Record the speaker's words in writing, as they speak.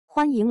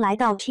欢迎来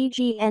到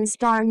TGN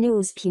Star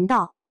News 频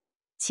道，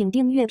请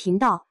订阅频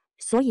道，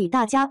所以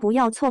大家不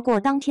要错过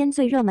当天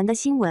最热门的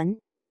新闻。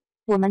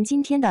我们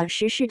今天的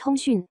时事通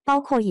讯包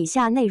括以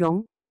下内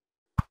容：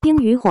冰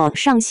与火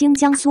上星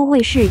江苏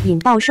卫视引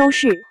爆收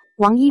视，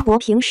王一博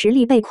凭实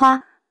力被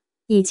夸。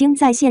已经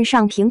在线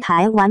上平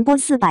台完播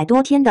400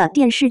多天的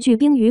电视剧《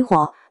冰与火》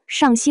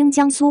上星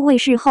江苏卫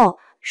视后，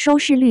收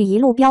视率一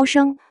路飙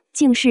升，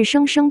竟是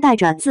生生带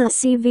着自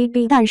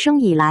CVB 诞生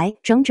以来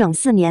整整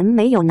4年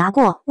没有拿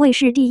过卫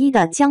视第一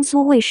的江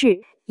苏卫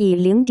视，以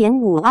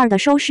 0.52 的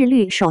收视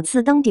率首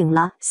次登顶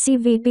了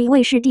CVB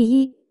卫视第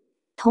一。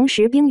同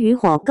时，《冰与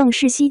火》更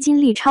是吸金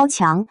力超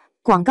强，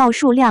广告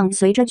数量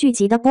随着剧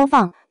集的播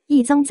放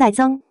一增再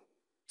增。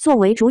作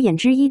为主演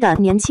之一的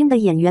年轻的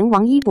演员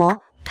王一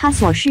博，他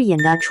所饰演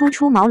的初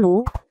出茅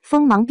庐、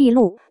锋芒毕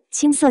露、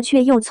青涩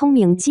却又聪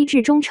明、机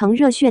智、忠诚、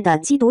热血的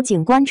缉毒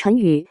警官陈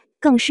宇，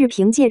更是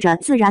凭借着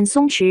自然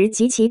松弛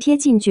及其贴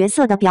近角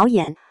色的表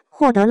演，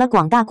获得了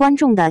广大观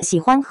众的喜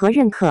欢和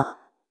认可。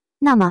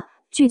那么，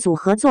剧组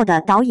合作的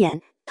导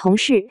演、同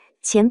事、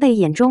前辈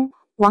眼中，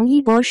王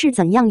一博是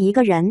怎样一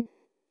个人？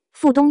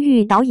傅东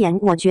玉导演，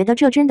我觉得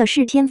这真的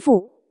是天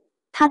赋。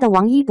他的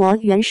王一博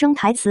原声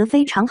台词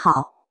非常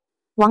好。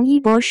王一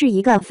博是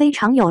一个非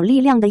常有力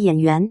量的演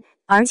员，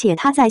而且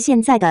他在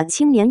现在的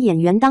青年演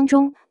员当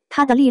中，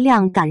他的力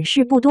量感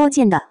是不多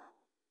见的。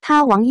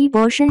他王一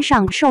博身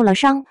上受了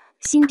伤，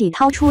心底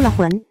掏出了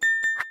魂。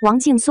王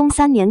劲松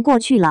3年过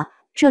去了，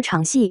这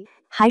场戏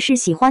还是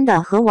喜欢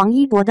的和王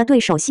一博的对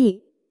手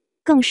戏，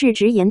更是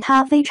直言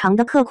他非常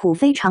的刻苦，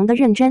非常的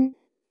认真。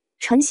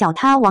陈晓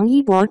他王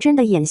一博真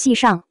的演戏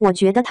上，我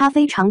觉得他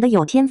非常的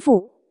有天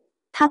赋，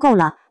他够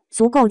了，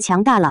足够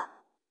强大了。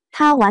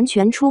他完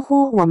全出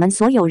乎我们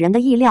所有人的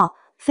意料，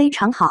非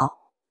常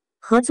好。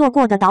合作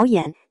过的导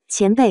演、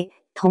前辈、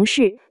同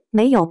事，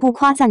没有不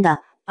夸赞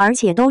的，而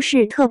且都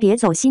是特别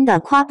走心的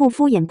夸，不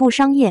敷衍不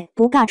商业，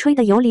不尬吹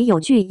的有理有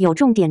据有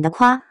重点的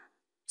夸。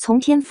从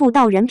天赋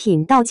到人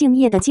品到敬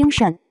业的精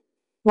神，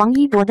王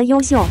一博的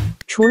优秀，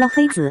除了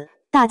黑子，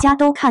大家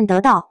都看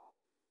得到。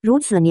如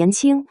此年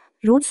轻，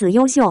如此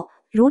优秀，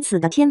如此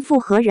的天赋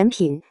和人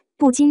品，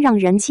不禁让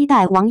人期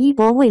待王一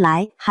博未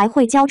来还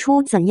会交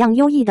出怎样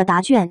优异的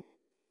答卷。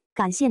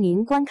感谢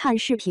您观看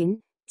视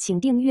频，请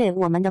订阅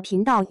我们的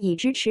频道以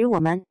支持我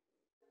们。